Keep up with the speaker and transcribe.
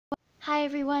Hi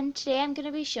everyone, today I'm going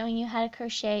to be showing you how to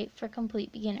crochet for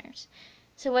complete beginners.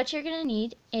 So what you're going to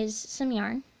need is some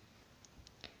yarn,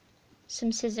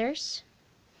 some scissors,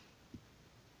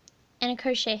 and a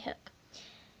crochet hook.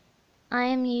 I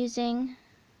am using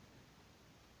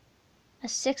a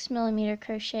 6mm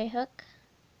crochet hook.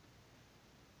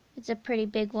 It's a pretty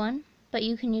big one, but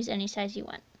you can use any size you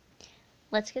want.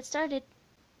 Let's get started.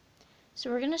 So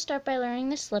we're going to start by learning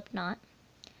the slip knot.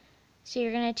 So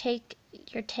you're going to take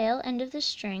your tail end of the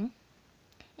string,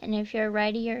 and if you're a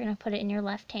righty, you're going to put it in your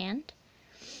left hand.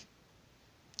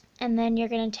 And then you're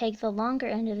going to take the longer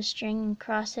end of the string and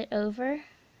cross it over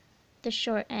the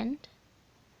short end.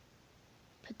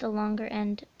 Put the longer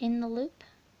end in the loop.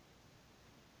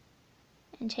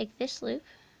 And take this loop,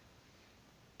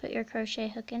 put your crochet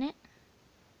hook in it,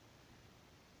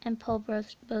 and pull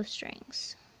both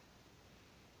strings.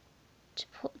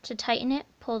 To tighten it,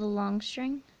 pull the long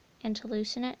string, and to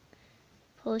loosen it,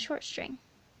 pull the short string.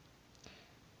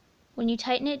 When you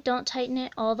tighten it, don't tighten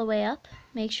it all the way up.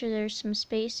 Make sure there's some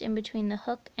space in between the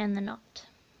hook and the knot.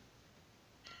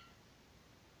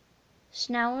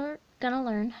 So now we're going to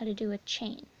learn how to do a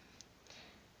chain.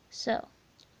 So,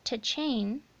 to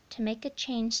make a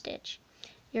chain stitch,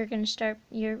 you're going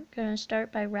to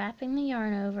start by wrapping the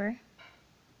yarn over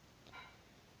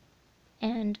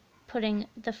and putting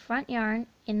the front yarn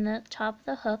in the top of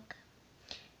the hook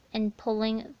and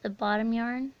pulling the bottom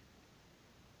yarn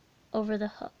over the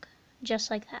hook, just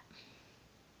like that.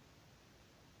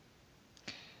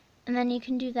 And then you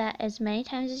can do that as many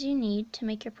times as you need to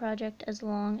make your project as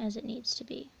long as it needs to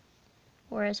be,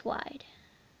 or as wide.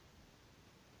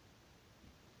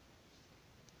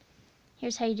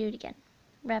 Here's how you do it again.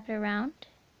 Wrap it around,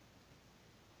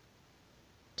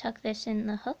 tuck this in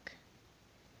the hook,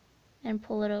 and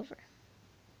pull it over.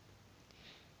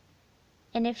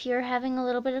 And if you're having a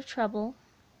little bit of trouble,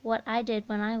 what I did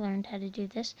when I learned how to do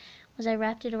this was I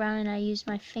wrapped it around and I used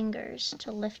my fingers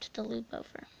to lift the loop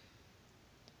over.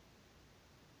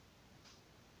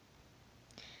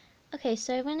 Okay,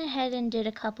 so I went ahead and did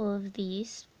a couple of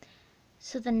these.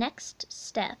 So the next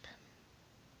step,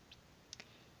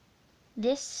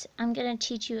 this I'm going to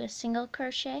teach you a single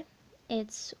crochet.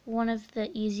 It's one of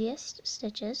the easiest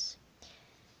stitches.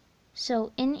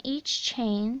 So in each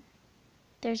chain,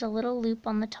 there's a little loop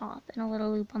on the top and a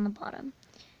little loop on the bottom.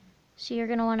 So you're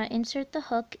going to want to insert the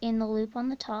hook in the loop on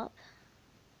the top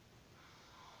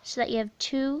so that you have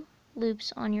two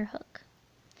loops on your hook.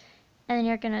 And then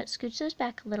you're going to scooch those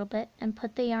back a little bit and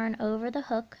put the yarn over the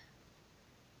hook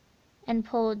and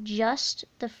pull just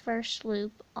the first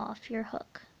loop off your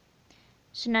hook.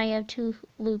 So now you have two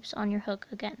loops on your hook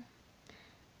again.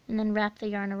 And then wrap the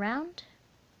yarn around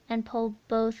and pull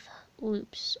both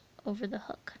loops over the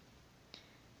hook.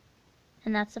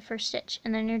 And that's the first stitch.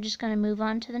 And then you're just going to move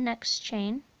on to the next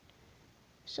chain.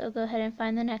 So go ahead and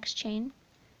find the next chain.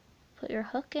 Put your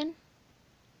hook in.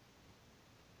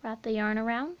 Wrap the yarn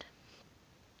around.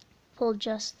 Pull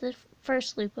just the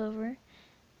first loop over.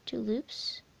 Two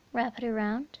loops. Wrap it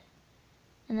around.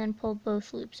 And then pull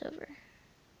both loops over.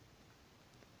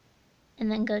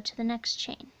 And then go to the next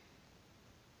chain.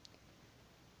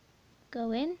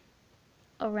 Go in,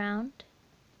 around,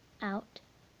 out,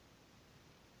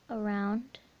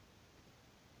 around,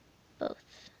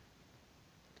 both.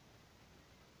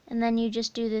 And then you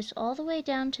just do this all the way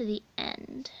down to the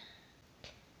end.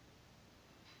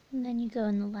 And then you go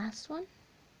in the last one,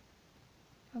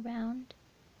 around,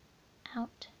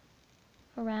 out,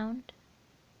 around,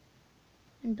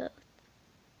 and both.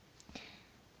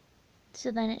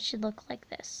 So then it should look like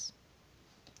this.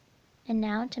 And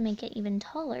now to make it even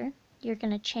taller, you're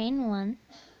going to chain one,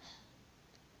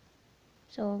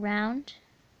 so around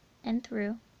and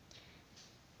through,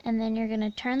 and then you're going to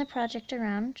turn the project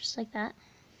around just like that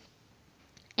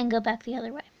and go back the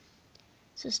other way.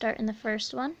 So start in the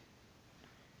first one,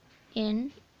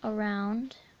 in,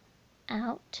 around,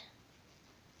 out,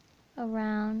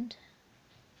 around,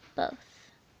 both,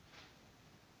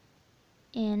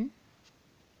 in,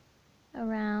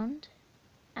 around,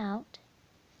 out,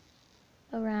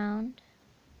 around,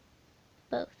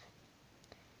 both,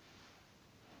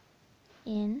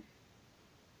 in,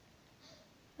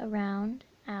 around,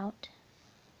 out,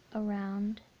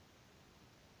 around,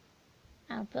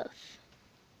 out, both.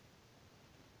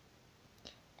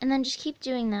 And then just keep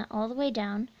doing that all the way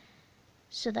down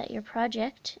so that your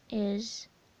project is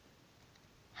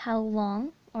how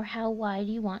long or how wide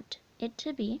you want it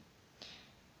to be.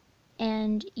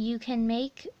 And you can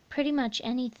make pretty much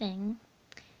anything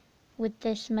with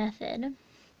this method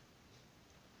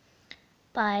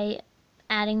by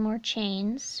adding more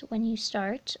chains when you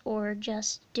start, or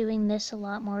just doing this a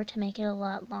lot more to make it a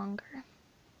lot longer.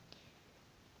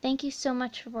 Thank you so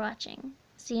much for watching.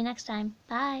 See you next time.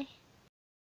 Bye!